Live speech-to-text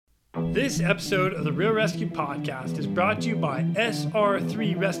This episode of the Real Rescue Podcast is brought to you by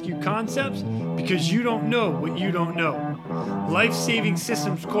SR3 Rescue Concepts, because you don't know what you don't know. Life-Saving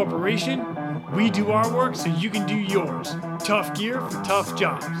Systems Corporation, we do our work so you can do yours. Tough gear for tough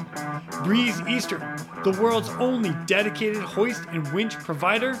jobs. Breeze Eastern, the world's only dedicated hoist and winch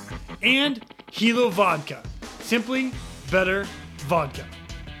provider. And Hilo Vodka, simply better vodka.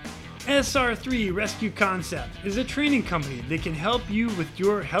 SR3 Rescue Concepts is a training company that can help you with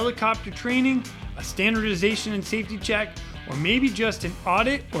your helicopter training, a standardization and safety check, or maybe just an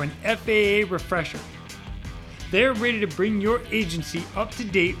audit or an FAA refresher. They're ready to bring your agency up to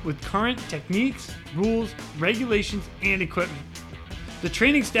date with current techniques, rules, regulations, and equipment. The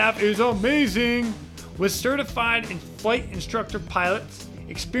training staff is amazing, with certified and flight instructor pilots,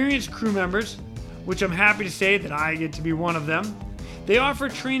 experienced crew members, which I'm happy to say that I get to be one of them. They offer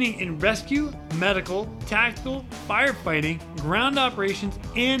training in rescue, medical, tactical, firefighting, ground operations,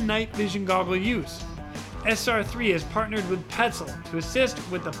 and night vision goggle use. SR3 has partnered with Petzl to assist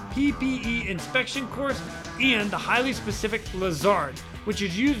with the PPE inspection course and the highly specific Lazard, which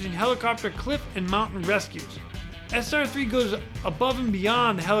is used in helicopter cliff and mountain rescues. SR3 goes above and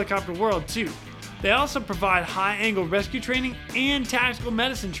beyond the helicopter world too. They also provide high-angle rescue training and tactical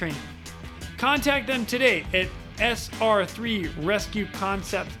medicine training. Contact them today at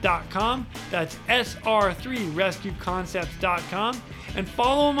SR3RescueConcepts.com. That's SR3RescueConcepts.com. And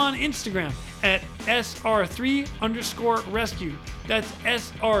follow them on Instagram at SR3_rescue. That's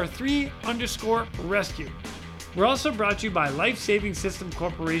SR3_rescue. We're also brought to you by Life-Saving Systems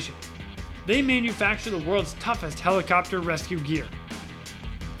Corporation. They manufacture the world's toughest helicopter rescue gear.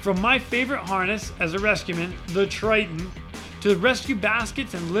 From my favorite harness as a rescueman, the Triton, to the rescue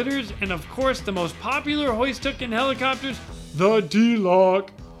baskets and litters, and of course the most popular hoist hook in helicopters, the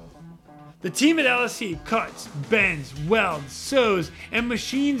D-Lock. The team at LSC cuts, bends, welds, sews, and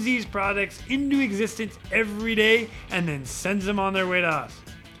machines these products into existence every day and then sends them on their way to us.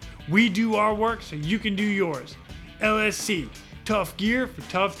 We do our work so you can do yours. LSC, tough gear for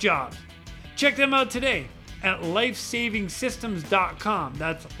tough jobs. Check them out today at lifesavingsystems.com.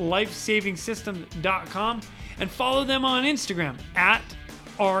 That's lifesavingsystems.com. And follow them on Instagram at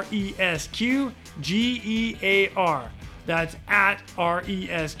RESQGEAR. That's at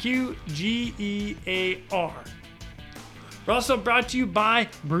RESQGEAR. We're also brought to you by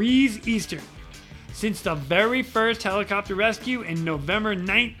Breeze Eastern. Since the very first helicopter rescue in November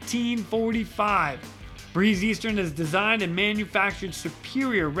 1945, Breeze Eastern has designed and manufactured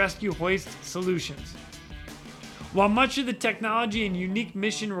superior rescue hoist solutions. While much of the technology and unique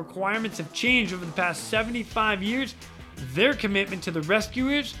mission requirements have changed over the past 75 years, their commitment to the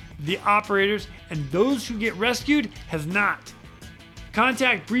rescuers, the operators, and those who get rescued has not.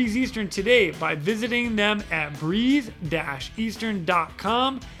 Contact Breeze Eastern today by visiting them at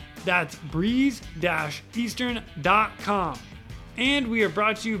breeze-eastern.com. That's breeze-eastern.com. And we are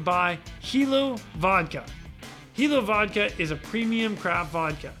brought to you by Hilo Vodka. Hilo Vodka is a premium craft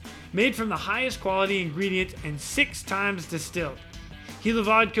vodka, made from the highest quality ingredients and 6 times distilled. Hilo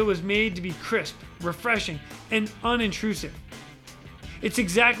Vodka was made to be crisp, refreshing, and unintrusive. It's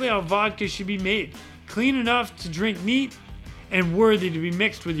exactly how vodka should be made, clean enough to drink neat and worthy to be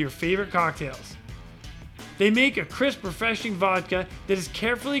mixed with your favorite cocktails. They make a crisp, refreshing vodka that is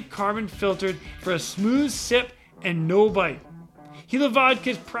carefully carbon filtered for a smooth sip and no bite. Hilo Vodka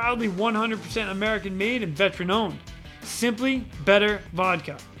is proudly 100% American made and veteran owned. Simply better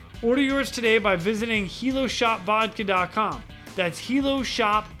vodka. Order yours today by visiting HiloShopVodka.com. That's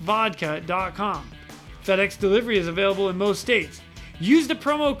HiloShopVodka.com. FedEx delivery is available in most states. Use the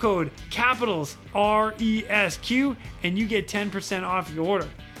promo code capitals RESQ and you get 10% off your order.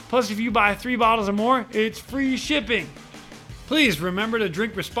 Plus, if you buy 3 bottles or more, it's free shipping. Please remember to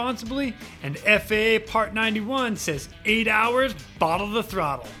drink responsibly, and FAA Part 91 says 8 hours, bottle the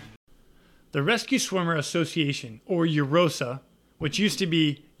throttle. The Rescue Swimmer Association, or EURORSA, which used to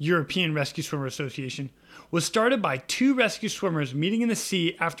be European Rescue Swimmer Association, was started by 2 rescue swimmers meeting in the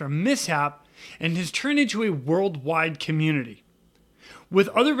sea after a mishap and has turned into a worldwide community, with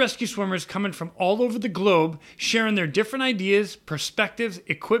other rescue swimmers coming from all over the globe sharing their different ideas, perspectives,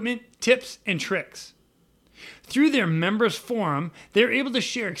 equipment, tips, and tricks. Through their members forum, they're able to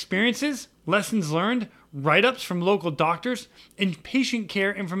share experiences, lessons learned, write-ups from local doctors, and patient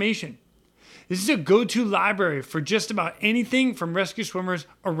care information. This is a go-to library for just about anything from rescue swimmers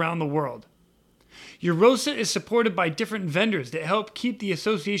around the world. EURORSA is supported by different vendors that help keep the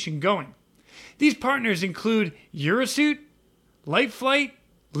association going. These partners include Eurosuit, Light Flight,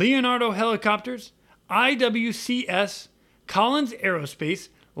 Leonardo Helicopters, IWCS, Collins Aerospace,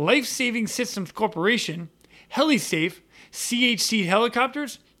 Life-Saving Systems Corporation, HeliSafe, CHC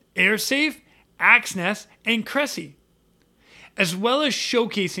Helicopters, AirSafe, Axness, and Cressy. As well as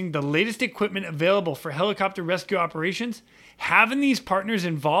showcasing the latest equipment available for helicopter rescue operations, having these partners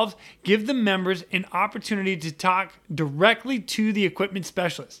involved give the members an opportunity to talk directly to the equipment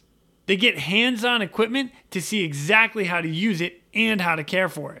specialist. They get hands-on equipment to see exactly how to use it and how to care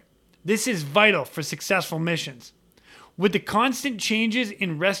for it. This is vital for successful missions. With the constant changes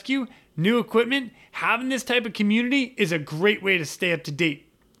in rescue, new equipment, having this type of community is a great way to stay up to date.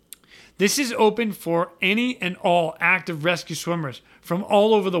 This is open for any and all active rescue swimmers from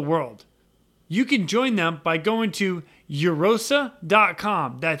all over the world. You can join them by going to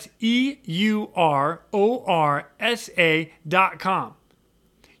EURORSA.com. That's EURORSA.com.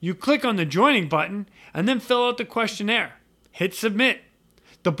 You click on the joining button and then fill out the questionnaire. Hit submit.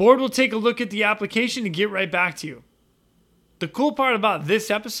 The board will take a look at the application and get right back to you. The cool part about this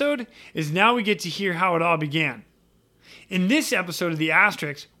episode is now we get to hear how it all began. In this episode of the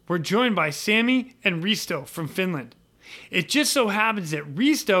ASTerisk, we're joined by Sami and Risto from Finland. It just so happens that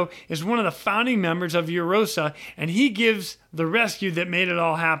Risto is one of the founding members of EURORSA, and he gives the rescue that made it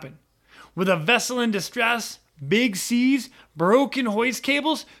all happen. With a vessel in distress, big seas, broken hoist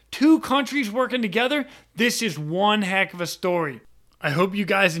cables, 2 countries working together, this is one heck of a story. I hope you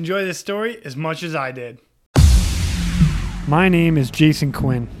guys enjoy this story as much as I did. My name is Jason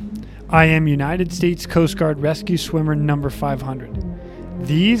Quinn. I am United States Coast Guard Rescue Swimmer number 500.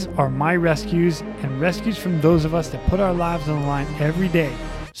 These are my rescues and rescues from those of us that put our lives on the line every day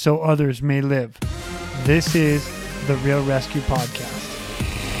so others may live. This is the Real Rescue Podcast.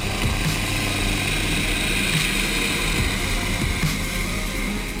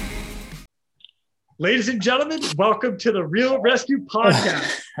 Ladies and gentlemen, welcome to the Real Rescue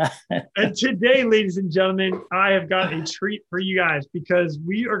Podcast. And today, ladies and gentlemen, I have got a treat for you guys because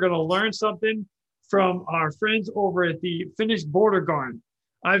we are going to learn something from our friends over at the Finnish Border Guard.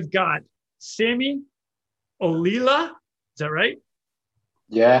 I've got Sami, Ollila, is that right?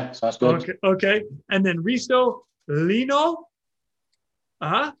 Yeah, sounds good. Okay. And then Risto, Leino.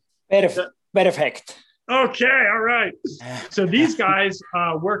 Perfect. Okay, all right. So these guys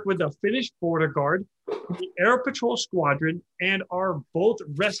work with the Finnish Border Guard, the Air Patrol Squadron, and are both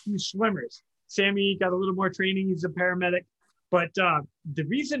rescue swimmers. Sami got a little more training. He's a paramedic. But the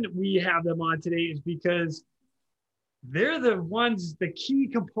reason we have them on today is because they're the key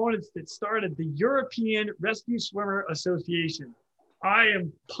components that started the European Rescue Swimmer Association. I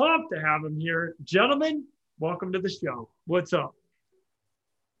am pumped to have them here. Gentlemen, welcome to the show. What's up?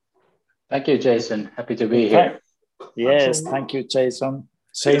 Thank you, Jason. Happy to be here. Yes, Absolutely. Thank you, Jason.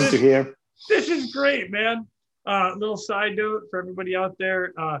 Same to hear. This is great, man. Little side note for everybody out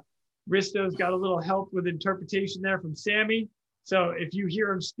there. Risto's got a little help with interpretation there from Sami. So if you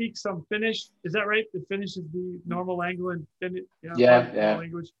hear him speak some Finnish, is that right? The Finnish is the normal language. Yeah.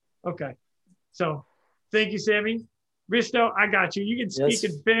 Language. Okay. So thank you, Sami. Risto, I got you. You can speak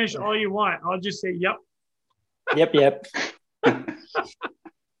in Finnish all you want. I'll just say, yep. Yep.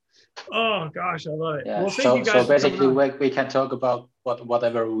 Oh, gosh, I love it. Yeah. Well, thank you guys. So basically, we can talk about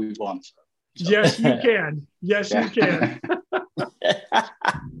whatever we want. So. Yes, you can. You can.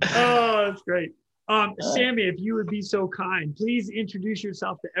 Oh, that's great. Sami, if you would be so kind, please introduce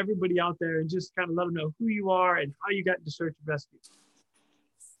yourself to everybody out there and just kind of let them know who you are and how you got into search and rescue.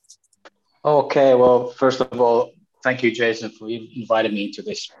 Okay. Well, first of all, thank you, Jason, for inviting me to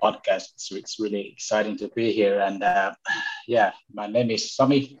this podcast. It's really exciting to be here. And my name is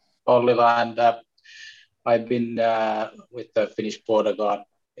Sami Ollila, and I've been with the Finnish Border Guard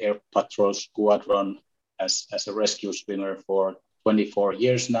Air Patrol Squadron as a rescue swimmer for 24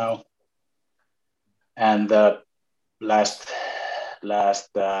 years now. And the last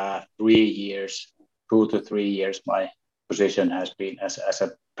 3 years, 2 to 3 years, my position has been as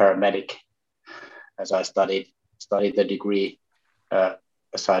a paramedic, as I studied the degree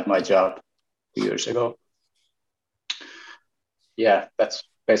aside my job 2 years ago. Yeah, that's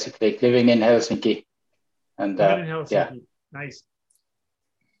basically living in Helsinki. And living in Helsinki. Nice.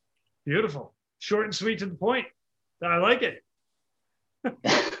 Beautiful. Short and sweet to the point. I like it.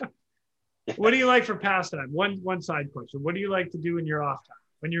 What do you like for pastime? One side question. What do you like to do in your off time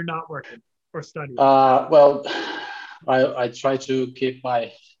when you're not working or studying? Well, I try to keep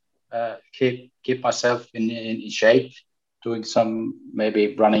myself in shape, doing some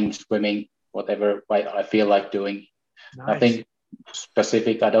maybe running, swimming, whatever I feel like doing. Nice. Nothing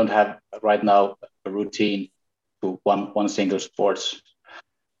specific. I don't have right now a routine to one single sports.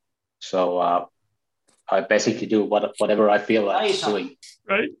 So I basically do whatever I feel like doing.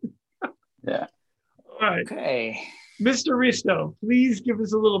 Right? Yeah. All right. Okay. Mr. Risto, please give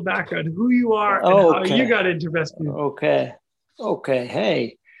us a little background, who you are and how you got into rescue. Okay.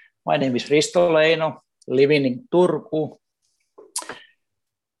 Hey, My name is Risto Leino, living in Turku.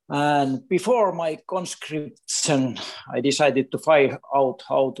 And before my conscription, I decided to find out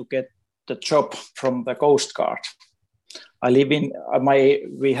how to get the job from the Coast Guard. I live in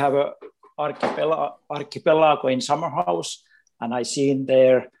we have a archipelago in summer house, and I seen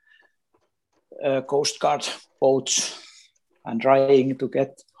there Coast Guard boats and trying to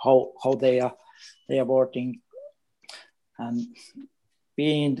get how they are working. And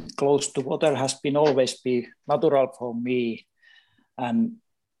being close to water has been always be natural for me. And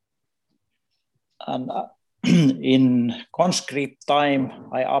in conscript time,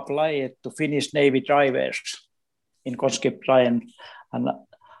 I applied to Finnish Navy drivers in conscript time. And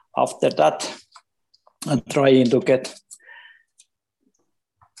after that, I'm trying to get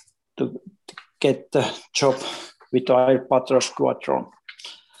the job with the Air Patrol Squadron.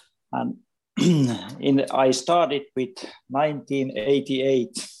 And I started with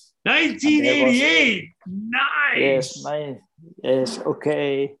 1988. 1988, nice. Yes,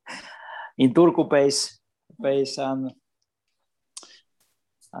 okay. In Turku base and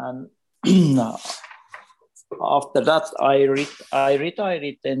after that I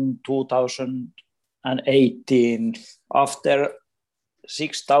retired in 2018 after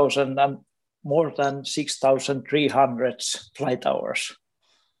 6,000 and more than 6,300 flight hours.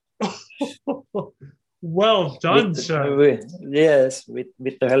 Well done, sir. Yes, with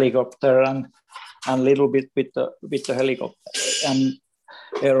the helicopter and little bit with the helicopter and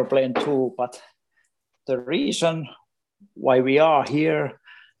airplane too. But the reason why we are here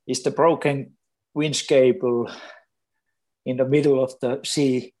is the broken winch cable in the middle of the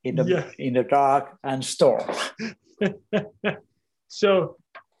sea in the dark and storm. So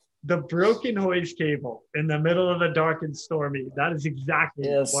the broken hoist cable in the middle of the dark and stormy, that is exactly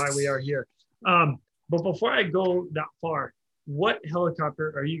why we are here. But before I go that far, what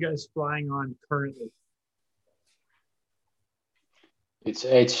helicopter are you guys flying on currently? It's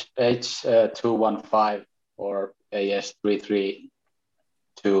H215 or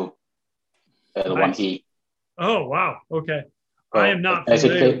AS332 L1E. Nice. Oh, wow. Okay. I am not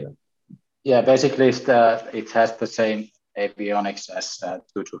basically familiar with it. Yeah, basically it has the same avionics as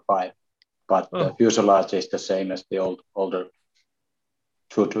 225, but the fuselage is the same as the older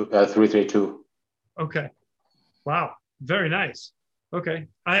 332. Okay. Wow. Very nice. Okay.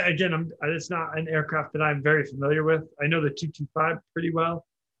 It's not an aircraft that I'm very familiar with. I know the 225 pretty well.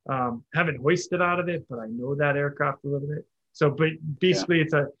 Haven't hoisted out of it, but I know that aircraft a little bit. So, but basically,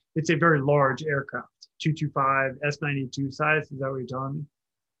 it's a very large aircraft. 225 S92 size. Is that what you're telling me?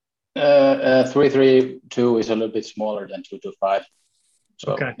 332 is a little bit smaller than 225.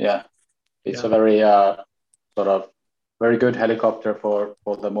 So it's a very sort of very good helicopter for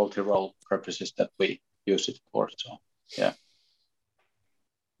the multi-role purposes that we use it for. So yeah.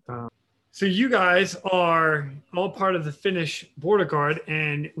 So you guys are all part of the Finnish border guard,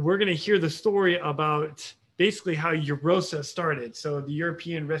 and we're going to hear the story about basically how EURORSA started. So the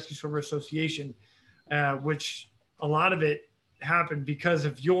European Rescue Swimmer Association, which a lot of it happened because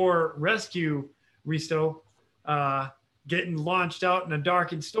of your rescue, Risto, getting launched out in the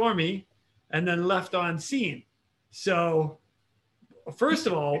dark and stormy and then left on scene. So first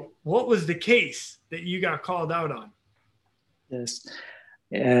of all, what was the case that you got called out on? Yes.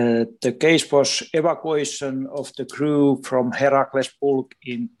 The case was evacuation of the crew from Herakles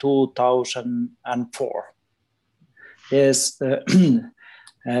in 2004. Yes,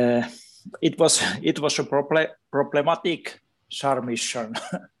 it was a problematic SAR mission.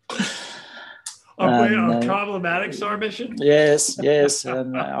 A problematic SAR mission? Yes.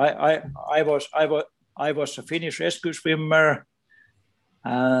 And I was a Finnish rescue swimmer,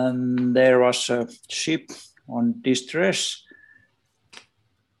 and there was a ship on distress.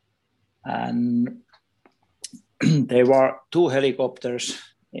 And there were two helicopters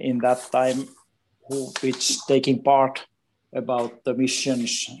in that time which taking part about the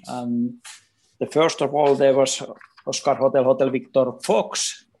missions. And the first of all, there was Oscar Hotel Victor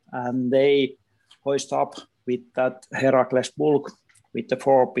Fox, and they hoist up with that Herakles bulk with the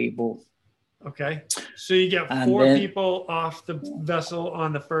 4 people. Okay, so you get 4 people off the vessel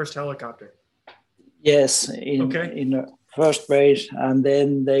on the first helicopter. Yes, in the first base, and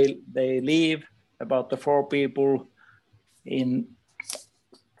then they leave about the 4 people in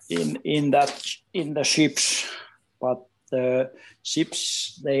the ships, but the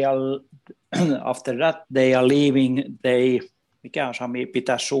ships they are after that they are leaving. Mikä on Sami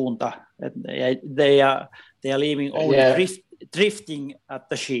pitää suunta? They are leaving only drifting at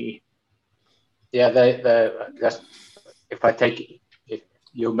the sea. Yeah, they just if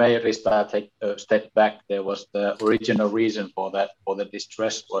you may, Risto, take a step back. There was the original reason for that, for the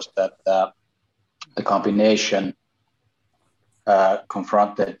distress was that the combination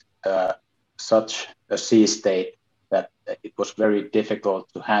confronted such a sea state that it was very difficult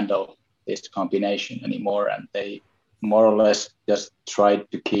to handle this combination anymore, and they more or less just tried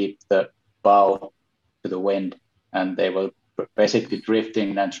to keep the bow to the wind, and they were basically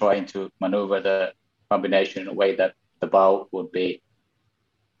drifting and trying to maneuver the combination in a way that the bow would be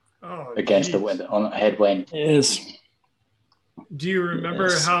against the wind, on headwind. Yes. Do you remember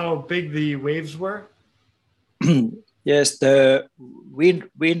how big the waves were? Yes, the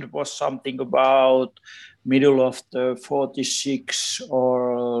wind was something about middle of the 46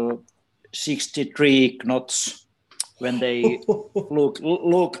 or 63 knots when they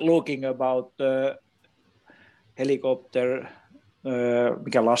looking about the helicopter,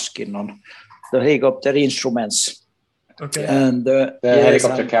 mikä laskin on, the helicopter instruments. Okay. And the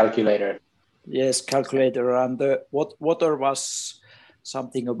helicopter calculator. Yes, calculator, and the water was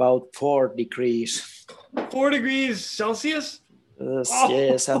something about 4 degrees. 4 degrees Celsius?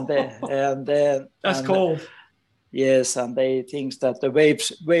 Yes, and then that's cold. Yes, and they think that the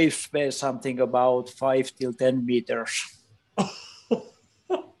waves were something about 5 till 10 meters.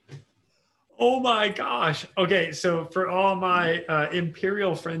 Oh my gosh. Okay, so for all my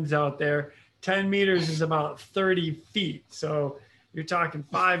imperial friends out there, 10 meters is about 30 feet. So you're talking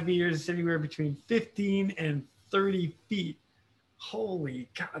 5 meters, anywhere between 15 and 30 feet. Holy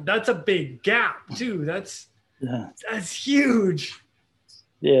God, that's a big gap too. That's huge.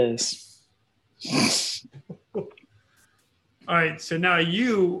 Yes. All right, so now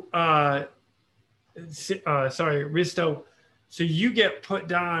you, sorry, Risto, so you get put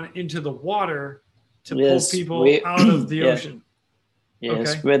down into the water to pull people out of the ocean.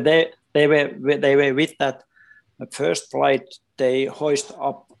 Yes, okay. when they were with that first flight, they hoist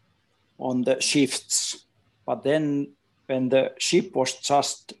up on the shifts, but then when the ship was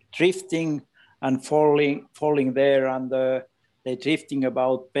just drifting and falling there, and they drifting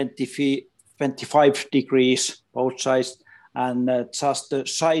about 25 degrees both sides, and just the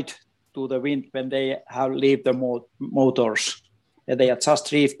side to the wind when they have leave the motors. And they are just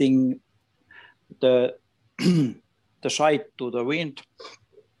drifting the the side to the wind,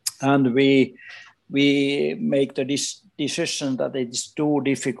 and we make the decision that it is too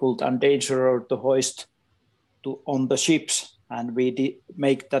difficult and dangerous to hoist on the ships, and we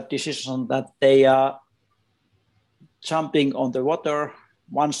make that decision that they are jumping on the water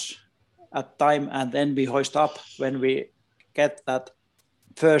once at time, and then we hoist up when we get that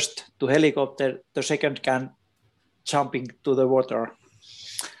first to helicopter, the second can jumping to the water.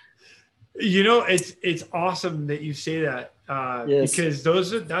 You know, it's awesome that you say that yes. Because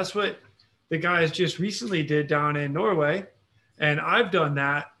that's what the guys just recently did down in Norway, and I've done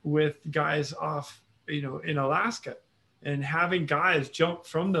that with guys off, in Alaska, and having guys jump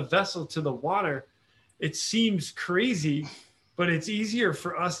from the vessel to the water. It seems crazy, but it's easier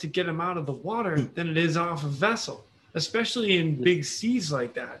for us to get them out of the water than it is off a vessel, especially in big seas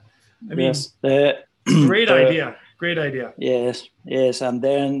like that. I mean, great idea. Yes, and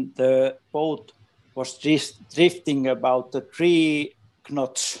then the boat was drifting about the 3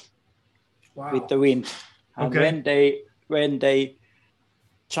 knots with the wind. And when they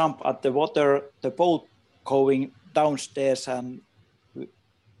jump at the water, the boat going downstairs, and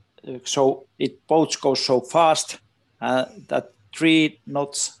so boats go so fast that 3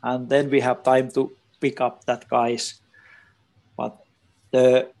 knots, and then we have time to pick up that guys. But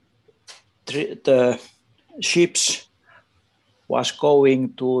the ships was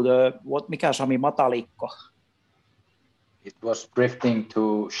going to the mikä Sami matalikko? It was drifting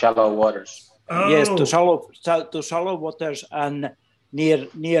to shallow waters. Oh. Yes, to shallow waters, and near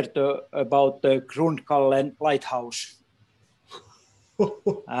about the Grundkallen lighthouse.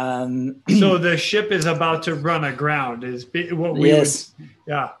 And so the ship is about to run aground. Is what we yes.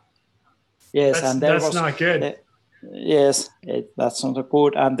 Yes, and that's not good. Yes, that's not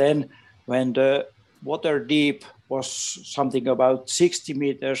good. And then when the water deep was something about 60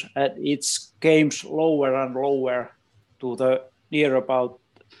 meters, and it came lower and lower to the near about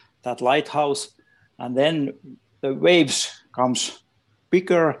that lighthouse, and then the waves comes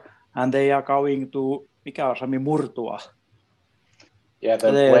bigger, and they are going to mikä Sami murtua. Yeah,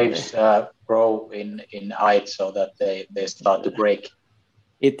 the waves grow in height so that they start to break.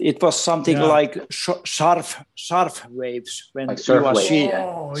 It was something like surf waves when like you are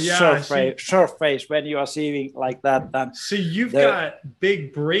seeing surf waves when you are seeing like that. Then so you've got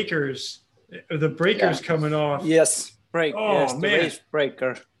big breakers, the breakers coming off. Yes, break. Oh, yes, the man. wave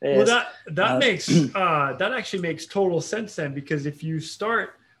breaker. Well, Yes. that makes that actually makes total sense then, because if you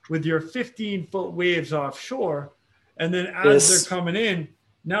start with your 15-foot waves offshore, and then as they're coming in,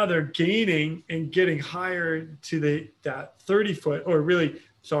 now they're gaining and getting higher to that 30-foot, or really,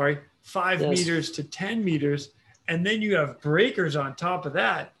 sorry, 5 meters to 10 meters, and then you have breakers on top of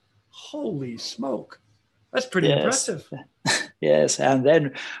that. Holy smoke, that's pretty impressive. Yes, and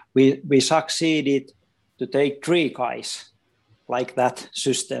then we succeeded to take 3 guys like that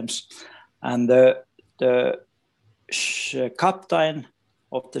systems, and the captain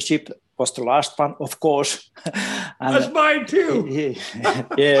of the ship was the last one, of course. And that's mine too.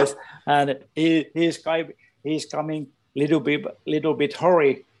 Yes, and he's coming little bit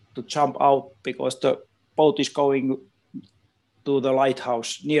hurry to jump out, because the boat is going to the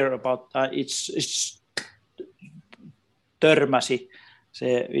lighthouse near about it's törmäsi.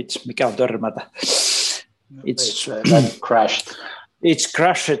 Mikä on törmätä? It's crashed. It's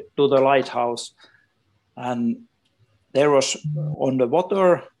crashed to the lighthouse, and there was on the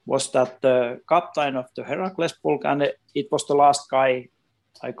water was that the captain of the Heracles bulk, and it was the last guy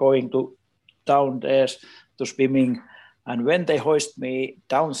going to downstairs to swimming. And when they hoist me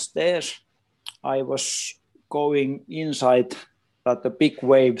downstairs, I was going inside that the big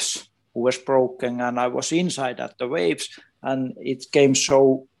waves was broken, and I was inside at the waves, and it came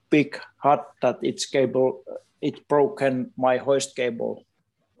so big hot that it broken my hoist cable.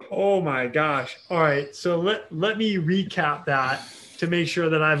 Oh my gosh. All right. So let me recap that to make sure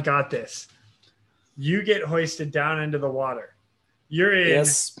that I've got this. You get hoisted down into the water. You're in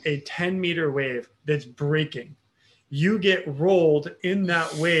a 10-meter wave that's breaking. You get rolled in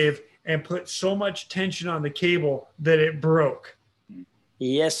that wave and put so much tension on the cable that it broke.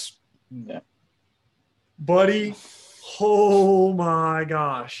 Yes. Yeah. Buddy, oh my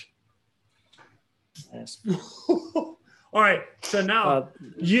gosh. Yes. All right. So now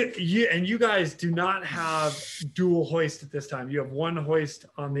you guys do not have dual hoist at this time. You have one hoist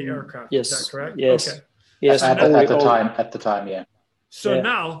on the aircraft. Yes. Is that correct? Yes. Okay. Yes. At the time, yeah. So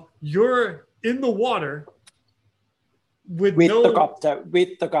now you're in the water with the captain.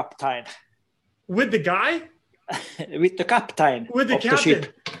 With the captain. With the guy? With the captain. With the captain. The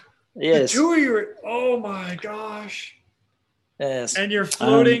ship. Yes. The two of you. Oh my gosh. Yes. And you're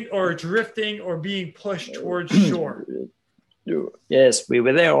floating or drifting or being pushed towards shore. Yes, we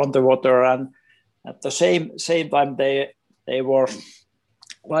were there on the water, and at the same time they were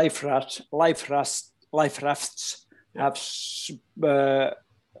life rafts have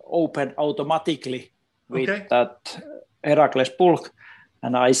opened automatically with that Heracles bulk,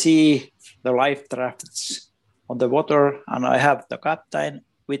 and I see the life rafts on the water, and I have the captain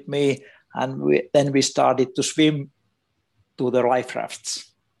with me, and then we started to swim to the life rafts.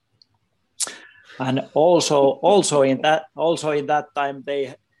 And also in that time,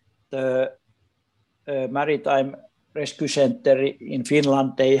 the Maritime Rescue Center in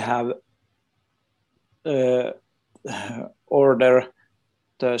Finland, they have ordered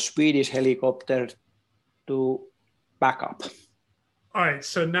the Swedish helicopter to back up. All right,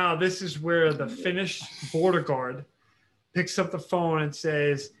 so now this is where the Finnish border guard picks up the phone and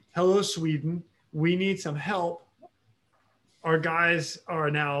says, "Hello, Sweden. We need some help. Our guys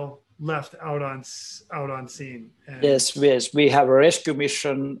are now left out on scene." And yes, we have a rescue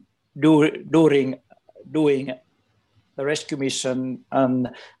mission during doing the rescue mission, and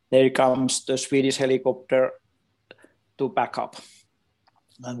there comes the Swedish helicopter to back up.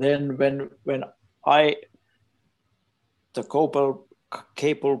 And then when the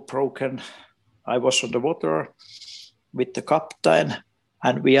cable broken, I was on the water with the captain,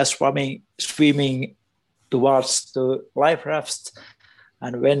 and we are swimming towards the life rafts.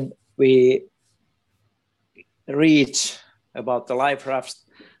 And when we reach about the life rafts,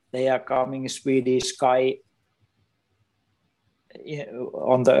 they are coming Swedish guy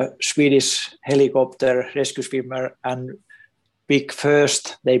on the Swedish helicopter rescue swimmer, and they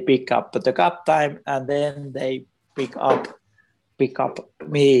pick up the captain, and then they pick up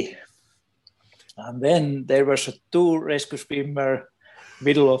me. And then there was a 2 rescue swimmer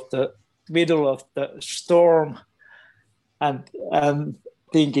middle of the storm, and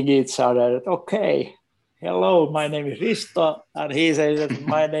thinking each other, okay, hello, my name is Risto, and he says that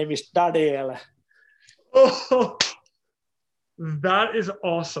my name is Daniel. Oh, that is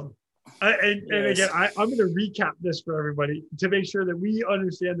awesome. And again, I'm going to recap this for everybody to make sure that we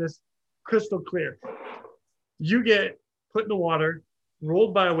understand this crystal clear. You get put in the water,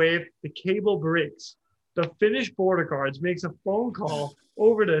 rolled by a wave, the cable breaks. The Finnish border guards makes a phone call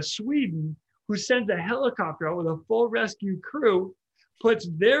over to Sweden, who sends a helicopter out with a full rescue crew, puts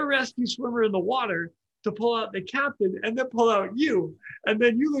their rescue swimmer in the water, to pull out the captain and then pull out you. And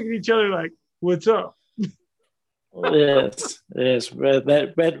then you look at each other like, what's up? Yes.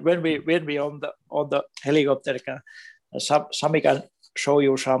 When we on the helicopter, Sami can show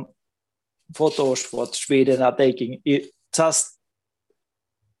you some photos what Sweden are taking. It just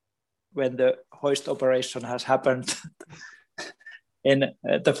when the hoist operation has happened, in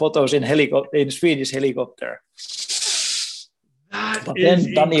the photos in Swedish helicopter. But then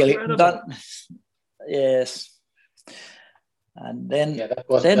incredible. Yes, and then that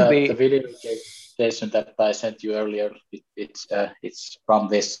was then the video presentation that I sent you earlier. It's from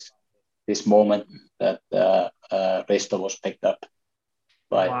this moment that Risto was picked up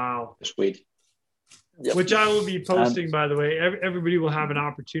by the Swede. Yep. Which I will be posting, by the way. Everybody will have an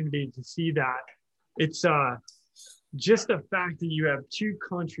opportunity to see that. It's just the fact that you have two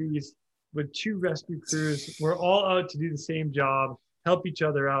countries with two rescue crews. We're all out to do the same job, help each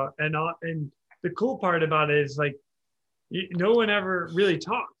other out. And the cool part about it is like, no one ever really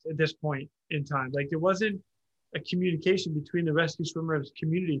talked at this point in time. Like there wasn't a communication between the rescue swimmers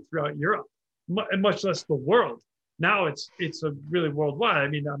community throughout Europe, much less the world. Now it's a really worldwide. I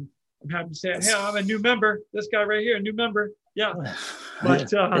mean, I'm happy to say, hey, I'm a new member. This guy right here, a new member. Yeah.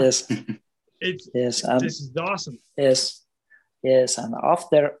 But yes. This is awesome. Yes. And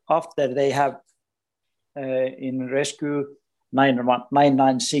after they have in rescue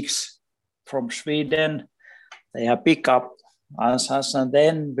 996 from Sweden, they have picked up us, and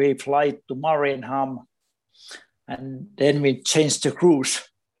then we fly to Mariehamn, and then we change the cruise.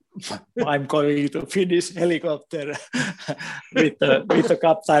 I'm going to Finnish helicopter with the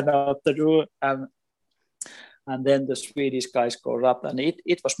captain of the crew, and then the Swedish guys go up, and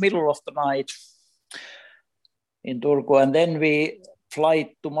it was middle of the night in Turku, and then we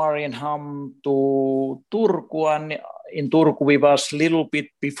fly to Mariehamn to Turku, and in Turku we was a little bit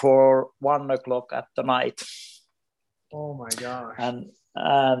before 1 o'clock at the night. Oh my gosh! And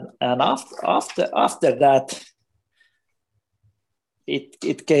after that,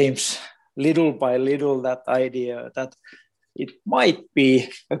 it came little by little that idea that it might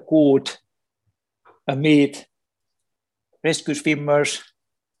be a good meet rescue swimmers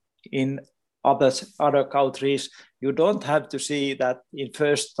in other countries. You don't have to see that in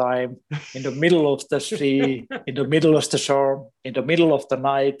first time in the middle of the sea, in the middle of the storm, in the middle of the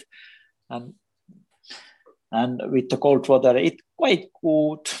night, and with the cold water. It's quite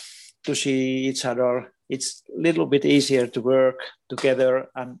good to see each other. It's a little bit easier to work together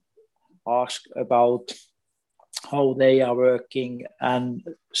and ask about how they are working and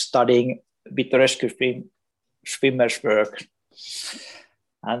studying with the rescue swimmers work.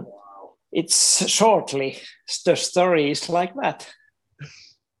 And it's shortly, the story is like that.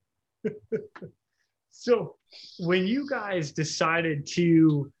 So when you guys decided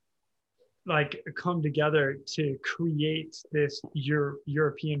to come together to create this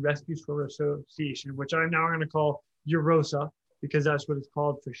European Rescue Swimmer Association, which I'm now going to call EURORSA, because that's what it's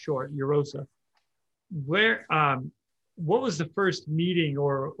called for short, EURORSA. What was the first meeting,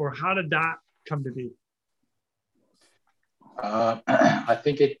 or how did that come to be? I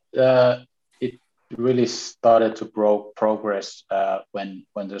think it really started to progress when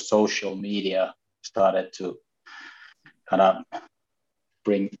the social media started to kind of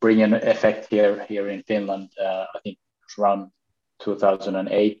bring an effect here in Finland. I think it was around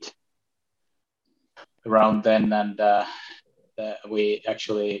 2008, around then, and we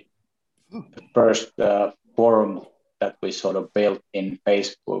actually the first forum that we sort of built in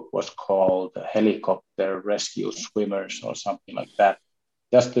Facebook was called Helicopter Rescue Swimmers or something like that,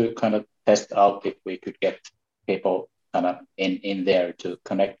 just to kind of test out if we could get people kind of in there to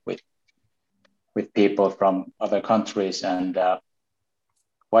connect with people from other countries. And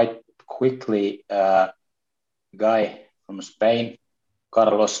quite quickly, a guy from Spain,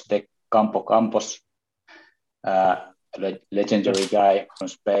 Carlos de Campos, a legendary guy from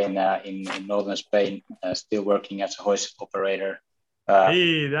Spain, in northern Spain, still working as a hoist operator.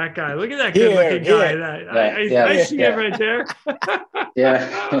 Hey, that guy! Look at that good-looking guy. I see him right there.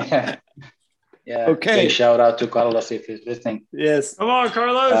 yeah. Okay. Big shout out to Carlos if he's listening. Yes. Come on,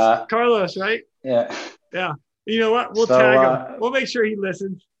 Carlos. Carlos, right? Yeah. You know what? We'll tag him. We'll make sure he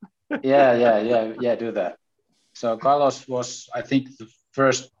listens. Yeah. Do that. So Carlos was, I think, the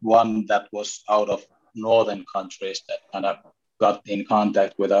first one that was out of northern countries that kind of got in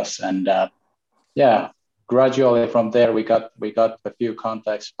contact with us, and gradually from there we got a few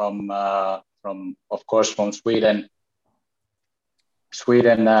contacts from of course from Sweden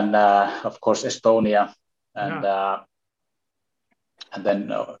and of course Estonia and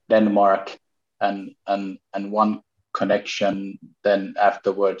then Denmark and one connection then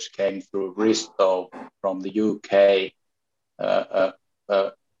afterwards came through Risto from the UK,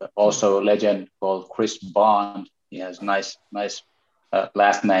 also a legend called Chris Bond. He has nice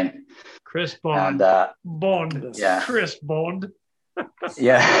last name. Chris Bond. And, Bond. Yeah. Chris Bond.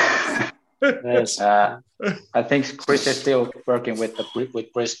 Yeah. Yes. I think Chris is still working with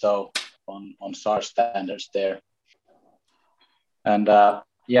Bristow on SAR standards there. And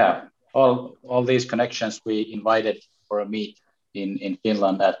all these connections we invited for a meet in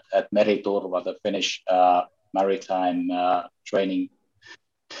Finland at Meriturva, the Finnish maritime training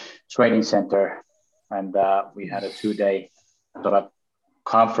center, and we had a 2-day sort of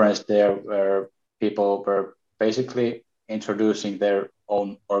conference there where people were basically introducing their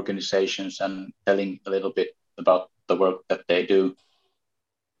own organizations and telling a little bit about the work that they do.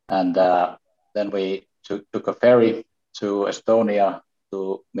 And then we took a ferry to Estonia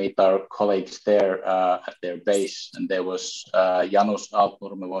to meet our colleagues there at their base. And there was Janus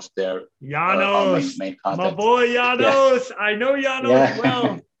Altnurmi was there. Janos, main my contact. boy Janos. Yeah. I know Janos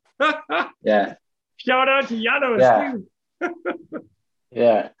well. Yeah. Shout out to Janos too.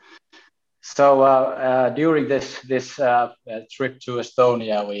 Yeah. So during this trip to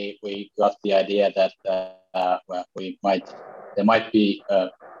Estonia, we got the idea that there might be a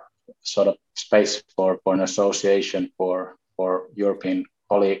sort of space for an association for European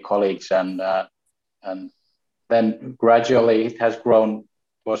colleagues, and then gradually it has grown. It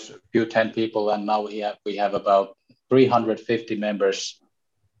was a few 10 people, and now we have about 350 members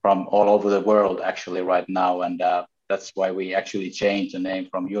from all over the world actually right now, and that's why we actually changed the name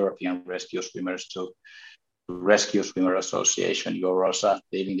from European Rescue Swimmers to Rescue Swimmer Association, EURORSA,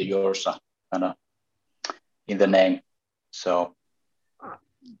 leaving the EURORSA kind of in the name. So,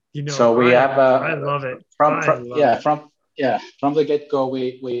 so we have. I love it. From the get-go,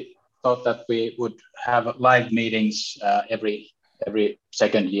 we thought that we would have live meetings every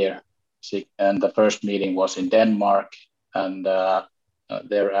second year, and the first meeting was in Denmark, and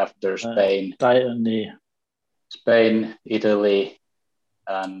thereafter Spain, Italy,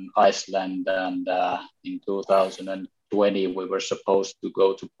 and Iceland, and in 2020 we were supposed to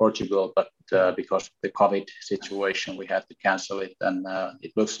go to Portugal, but because of the COVID situation we had to cancel it, and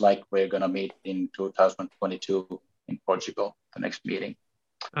it looks like we're going to meet in 2022 in Portugal, the next meeting.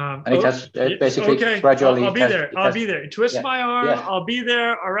 And it has basically gradually. I'll be there. Twist my arm. Yeah. I'll be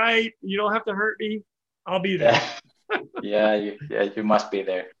there. All right. You don't have to hurt me. I'll be there. You must be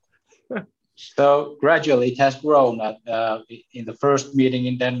there. So gradually it has grown. In the first meeting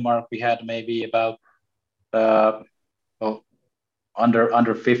in Denmark, we had maybe about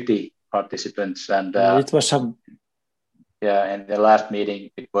under 50 participants, and it was some. Yeah, and the last meeting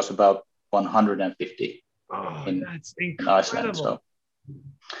it was about 150. That's incredible. In Iceland. So.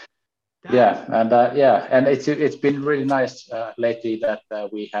 And it's been really nice lately that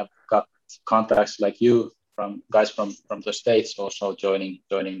we have got contacts like you from guys from the States also joining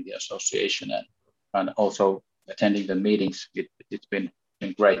the association and also attending the meetings. It's been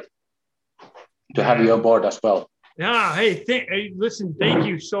great to have you on board as well. Yeah. Hey, listen, thank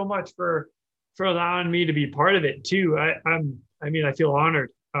you so much for allowing me to be part of it too. I feel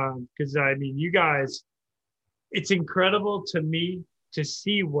honored because you guys, it's incredible to me to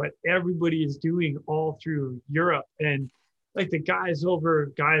see what everybody is doing all through Europe, and like the guys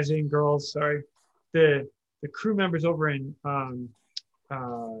and girls, the crew members over in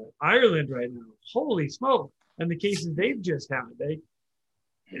Ireland right now. Holy smoke! And the cases they've just had.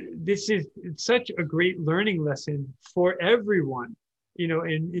 It's such a great learning lesson for everyone,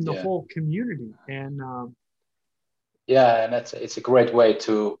 in the whole community. And and it's a great way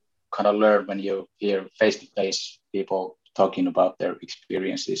to kind of learn when you hear face-to-face people talking about their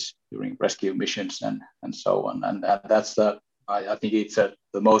experiences during rescue missions and so on. And that's I think it's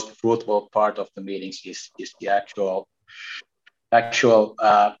the most fruitful part of the meetings is the actual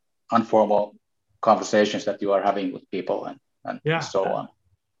informal conversations that you are having with people and so on.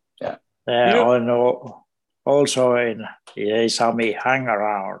 Yeah. I know also in Sami hang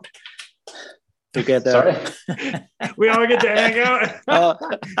around together. Sorry? We all get to hang out.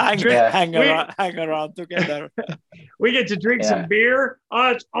 Hang around together. We get to drink some beer. Oh,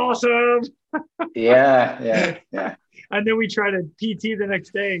 it's awesome. Yeah. And then we try to PT the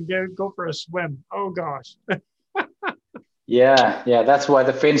next day and go for a swim. Oh gosh. Yeah. That's why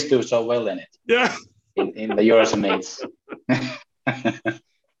the Finns do so well in it. Yeah. In the EURORSA meets.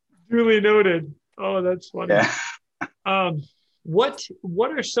 Duly noted. Oh, that's funny. Yeah. What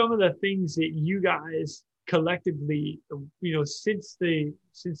are some of the things that you guys collectively, since the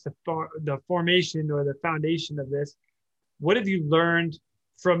formation or the foundation of this, what have you learned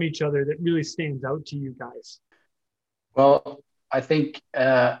from each other that really stands out to you guys? Well, I think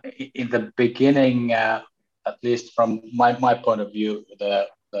in the beginning, at least from my point of view, the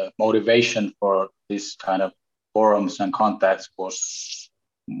motivation for this kind of forums and contacts was,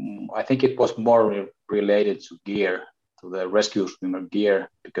 I think it was more related to gear, to the rescue swimmer gear,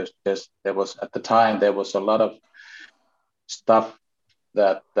 because there was at the time there was a lot of stuff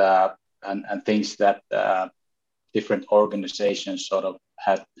that and things that different organizations sort of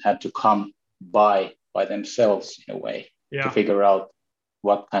had to come by themselves in a way to figure out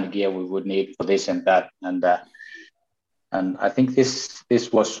what kind of gear we would need for this and that, and I think this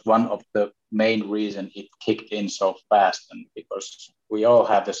was one of the main reason it kicked in so fast, and because we all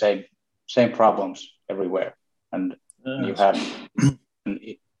have the same problems everywhere, and you have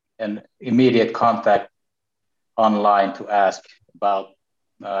an immediate contact online to ask about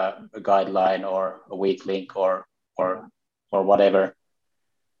a guideline or a weak link or whatever.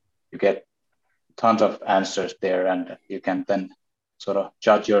 You get tons of answers there, and you can then sort of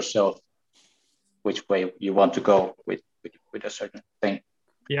judge yourself which way you want to go with a certain thing.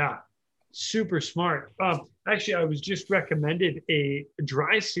 Yeah, super smart. Actually, I was just recommended a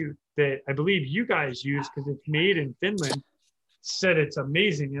dry suit that I believe you guys use because it's made in Finland. Said it's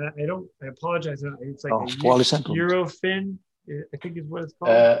amazing, and I apologize. It's like a Eurofin, I think is what it's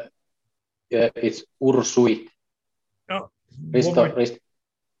called. Yeah, it's Ursuit. Oh,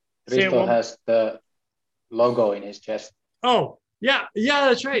 Risto has the logo in his chest. Oh, yeah,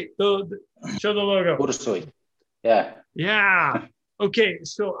 that's right. Show the logo. Ursuit. Yeah. Yeah. Okay,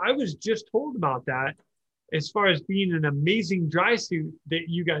 so I was just told about that as far as being an amazing dry suit that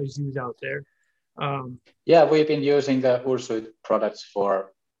you guys use out there. Yeah, we've been using the Ursuit products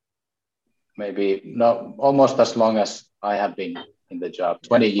for maybe almost as long as I have been in the job,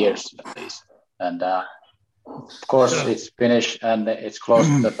 20 years at least. And of course, it's Finnish and it's close.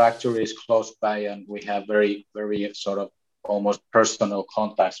 The factory is close by, and we have very, very sort of almost personal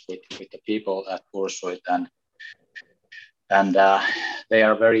contacts with the people at Ursuit, and they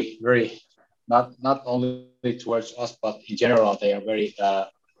are very, very not only towards us, but in general, they are very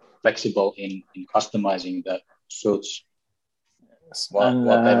flexible in customizing the suits,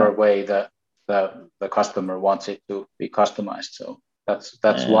 whatever way the customer wants it to be customized. So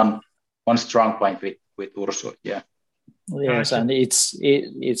that's one strong point with Ursuit. Yeah. Yes, and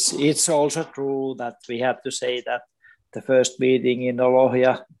it's also true that we have to say that the first meeting in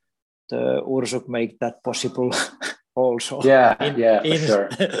Ollila, the Ursuit make that possible also. Yeah, for sure.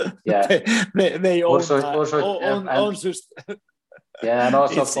 Yeah, they own system. Yeah, and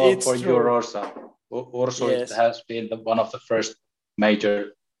also for EURORSA, Ursuit has been one of the first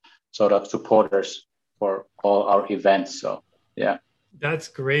major sort of supporters for all our events. So yeah. That's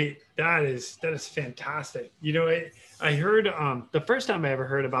great. That is fantastic. You know, I heard the first time I ever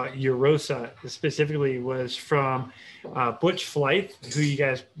heard about EURORSA specifically was from Butch Flight, who you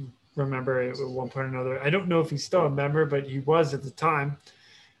guys remember at one point or another. I don't know if he's still a member, but he was at the time.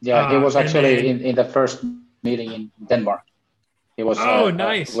 Yeah, he was actually in the first meeting in Denmark. He was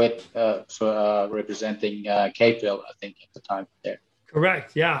nice. With representing Capewell, I think, at the time there.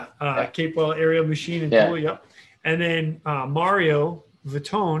 Correct. Yeah. Capewell Aerial Machine and Tool. Yep. And then Mario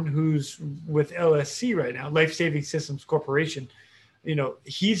Vitone, who's with LSC right now, Life Saving Systems Corporation. You know,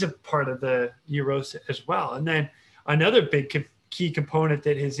 he's a part of the EURORSA as well. And then another big key component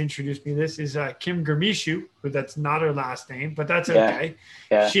that has introduced me to this is Kim Gurmishu, who that's not her last name, but that's okay.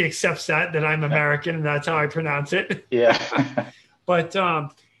 Yeah. She accepts that I'm American and that's how I pronounce it. Yeah. But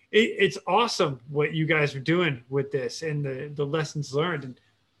it's awesome what you guys are doing with this and the lessons learned. And,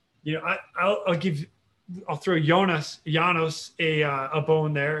 you know, I'll throw Janos a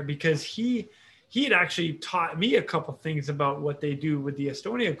bone there because he had actually taught me a couple things about what they do with the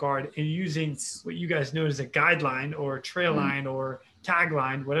Estonia Guard and using what you guys know as a guideline or trail line or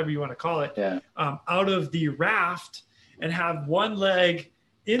tagline, whatever you want to call it, out of the raft and have one leg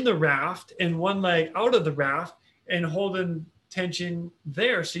in the raft and one leg out of the raft and holding tension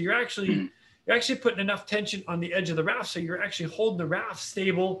there. So you're actually putting enough tension on the edge of the raft. So you're actually holding the raft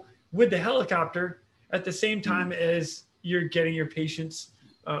stable with the helicopter at the same time as you're getting your patients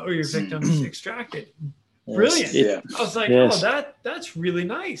or your victims extracted. Brilliant. I was like, that's really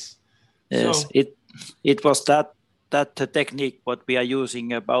nice. Yes, so, it was that technique what we are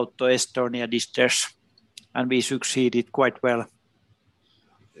using about the Estonia distress, and we succeeded quite well.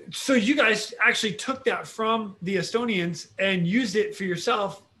 So you guys actually took that from the Estonians and used it for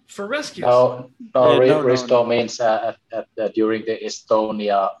yourself for rescues? Risto means during the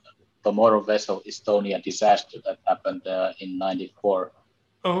the motor vessel Estonia disaster that happened in '94,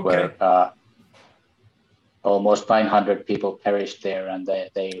 where almost 900 people perished there, and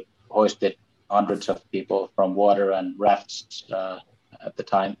they hoisted hundreds of people from water and rafts at the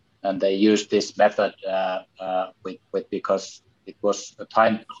time, and they used this method because it was a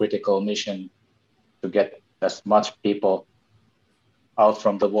time-critical mission to get as much people out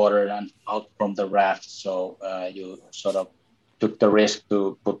from the water and out from the raft. So you sort of took the risk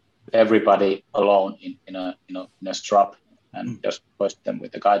to put everybody alone in a strap and just push them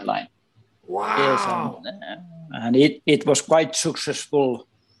with the guideline. Wow! Yes, and it was quite successful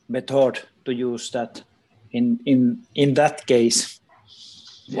method to use that in that case.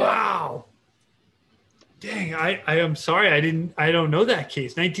 Wow! Dang, I am sorry, I don't know that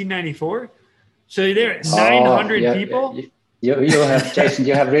case. 1994. So there, 900 people. You have, Jason,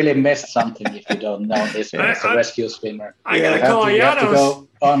 you have really missed something if you don't know this as a rescue swimmer. I gotta call Janos. You have to go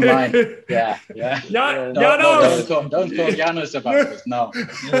online. Yeah. Janos. Don't call Janos about this. No.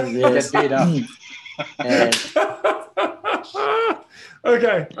 Yes. Get beat up.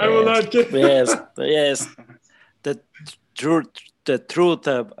 Okay, I will not get. Yes. The truth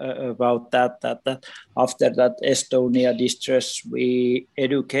about that after that Estonia distress, we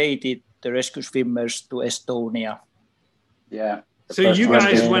educated the rescue swimmers to Estonia. Yeah. So you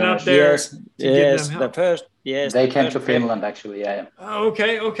guys went up there to give them help. They came to Finland actually. Yeah. Oh,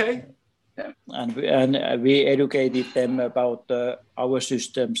 okay. Yeah. And we educated them about our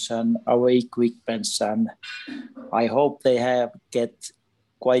systems and our equipments, and I hope they have get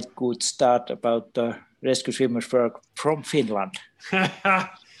quite good start about the rescue swimmers work from Finland.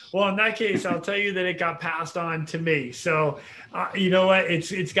 Well, in that case, I'll tell you that it got passed on to me. So, you know what?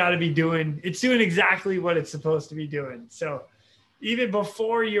 It's got to be doing exactly what it's supposed to be doing. So, even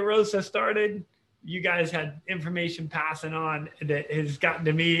before EURORSA started, you guys had information passing on that has gotten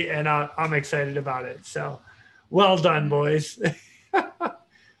to me, and I'm excited about it. So, well done, boys.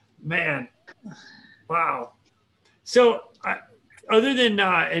 Man, wow. So, other than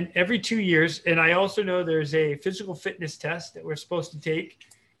and every 2 years, and I also know there's a physical fitness test that we're supposed to take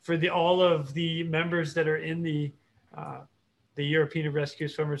for all of the members that are in the European Rescue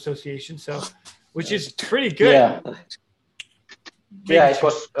Swimmer Association. So, which is pretty good. Yeah, it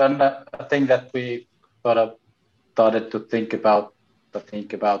was a thing that we sort of started to think about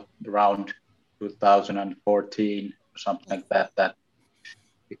around 2014 or something like that.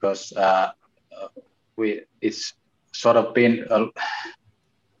 Because it's sort of been a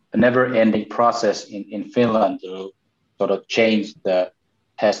never-ending process in Finland to sort of change the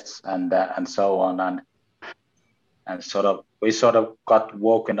tests and so on, and we got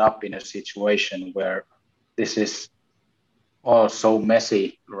woken up in a situation where this is all so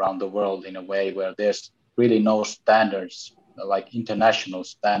messy around the world in a way where there's really no standards, like international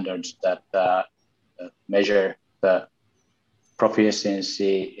standards that measure the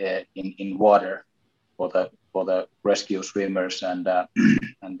proficiency in water for the rescue swimmers, and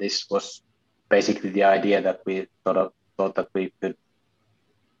this was basically the idea that we sort of thought that we could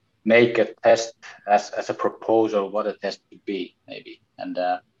make a test as a proposal what a test could be maybe, and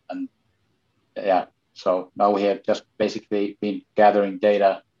so now we have just basically been gathering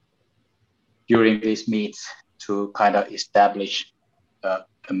data during these meets to kind of establish a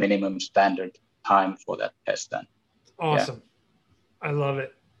minimum standard time for that test. Then awesome. I love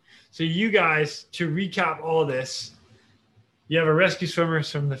it. So you guys, to recap all this, you have a rescue swimmer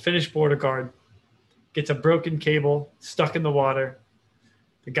from the Finnish border guard, gets a broken cable stuck in the water.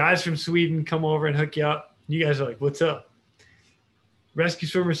 The guys from Sweden come over and hook you up. You guys are like, what's up? Rescue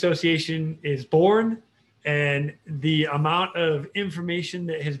Swimmer Association is born, and the amount of information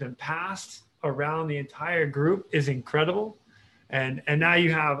that has been passed around the entire group is incredible. And now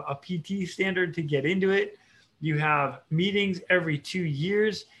you have a PT standard to get into it. You have meetings every 2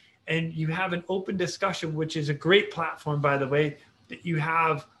 years, and you have an open discussion, which is a great platform, by the way, that you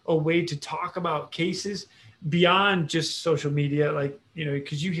have a way to talk about cases beyond just social media, like, you know,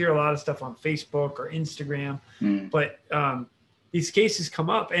 because you hear a lot of stuff on Facebook or Instagram, but these cases come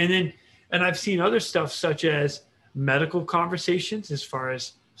up, and I've seen other stuff such as medical conversations as far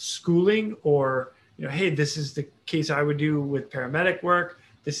as schooling, or, you know, hey, this is the case I would do with paramedic work.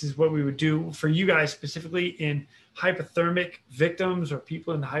 This is what we would do for you guys specifically in hypothermic victims or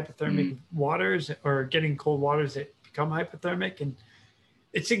people in the hypothermic waters or getting cold waters that become hypothermic. And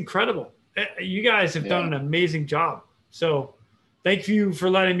it's incredible. You guys have done an amazing job. So thank you for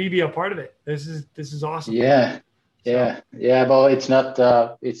letting me be a part of it. This is awesome. Yeah. Well, it's not,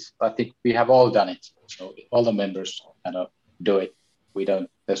 I think we have all done it. So all the members kind of do it.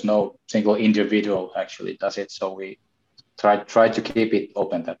 There's no single individual actually does it. So we try to keep it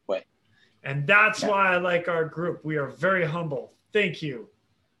open that way. And that's why I like our group. We are very humble. Thank you.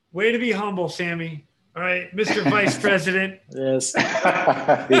 Way to be humble, Sami. All right, Mr. Vice President. Yes.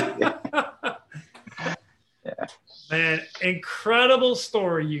 Man, incredible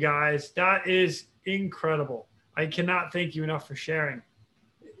story, you guys. That is incredible. I cannot thank you enough for sharing.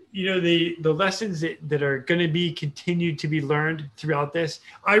 You know, the lessons that are going to be continued to be learned throughout this.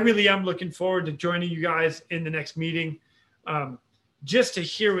 I really am looking forward to joining you guys in the next meeting, just to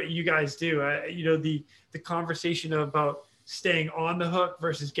hear what you guys do. You know, the conversation about staying on the hook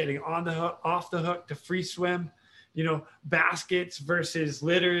versus getting on the hook, off the hook to free swim, you know, baskets versus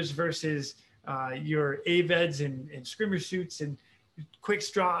litters versus your AVEDs and screamer suits and quick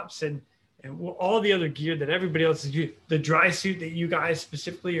drops and all the other gear that everybody else is using, the dry suit that you guys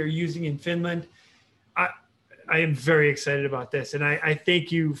specifically are using in Finland. I am very excited about this. And I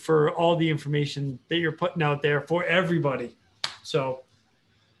thank you for all the information that you're putting out there for everybody. So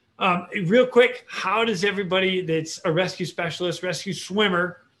real quick, how does everybody that's a rescue specialist, rescue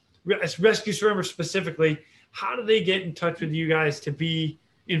swimmer specifically, how do they get in touch with you guys to be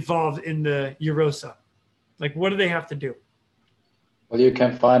involved in the EURORSA? Like, what do they have to do? Well, you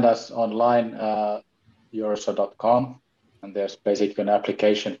can find us online, EURORSA.com, and there's basically an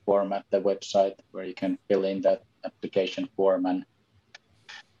application form at the website where you can fill in that application form. And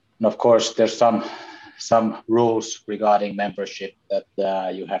of course, there's some rules regarding membership that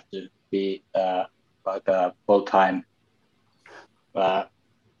you have to be like a full-time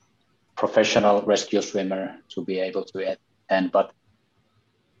professional rescue swimmer to be able to attend. But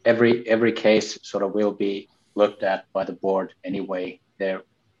every case sort of will be looked at by the board anyway. There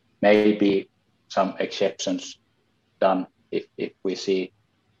may be some exceptions done if we see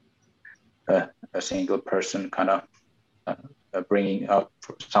a single person kind of bringing up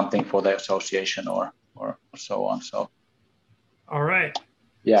something for the association or so on. So, all right.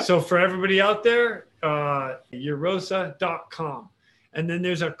 Yeah. So for everybody out there, EURORSA.com, and then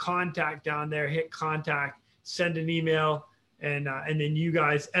there's a contact down there. Hit contact, send an email. And then you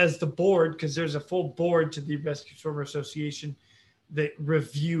guys, as the board, because there's a full board to the Rescue Swimmer Association that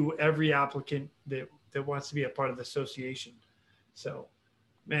review every applicant that wants to be a part of the association. So,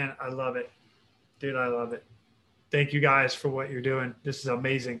 man, I love it. Dude, I love it. Thank you guys for what you're doing. This is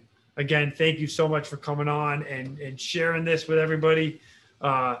amazing. Again, thank you so much for coming on and sharing this with everybody.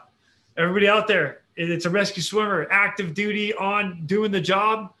 Everybody out there, it's a rescue swimmer, active duty on doing the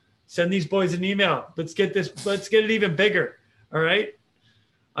job. Send these boys an email. Let's get it even bigger. All right.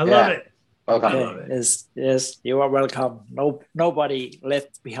 I love it. Welcome. I love it. Yes, you are welcome. Nobody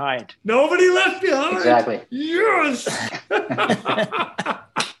left behind. Nobody left behind. Exactly. Yes.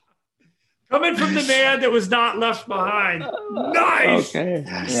 Coming from the man that was not left behind. Nice. Okay.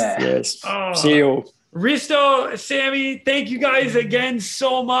 Yeah. Yes. Oh. See you. Risto, Sami, thank you guys again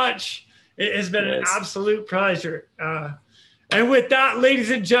so much. It has been an absolute pleasure. And with that,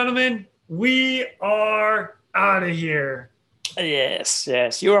 ladies and gentlemen, we are out of here.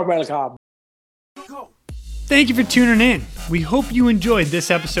 Yes, you are welcome. Thank you for tuning in. We hope you enjoyed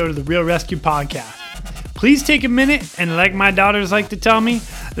this episode of the Real Rescue Podcast. Please take a minute and, like my daughters like to tell me,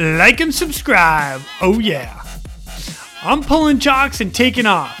 like and subscribe. Oh yeah. I'm pulling chocks and taking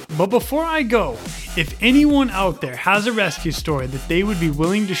off. But before I go, if anyone out there has a rescue story that they would be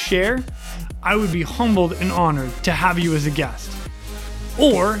willing to share, I would be humbled and honored to have you as a guest.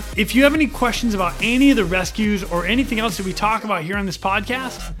 Or if you have any questions about any of the rescues or anything else that we talk about here on this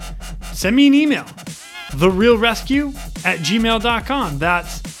podcast, send me an email, therealresq@gmail.com.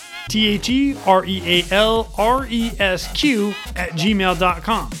 That's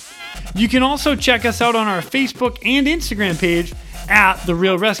TheRealResq@gmail.com. You can also check us out on our Facebook and Instagram page at The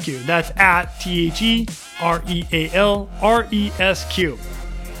Real Rescue. That's at TheRealResq.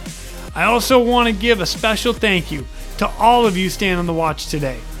 I also want to give a special thank you to all of you staying on the watch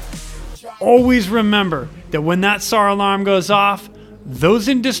today. Always remember that when that SAR alarm goes off, those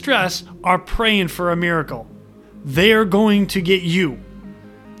in distress are praying for a miracle. They are going to get you.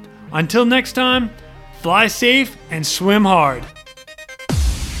 Until next time, fly safe and swim hard.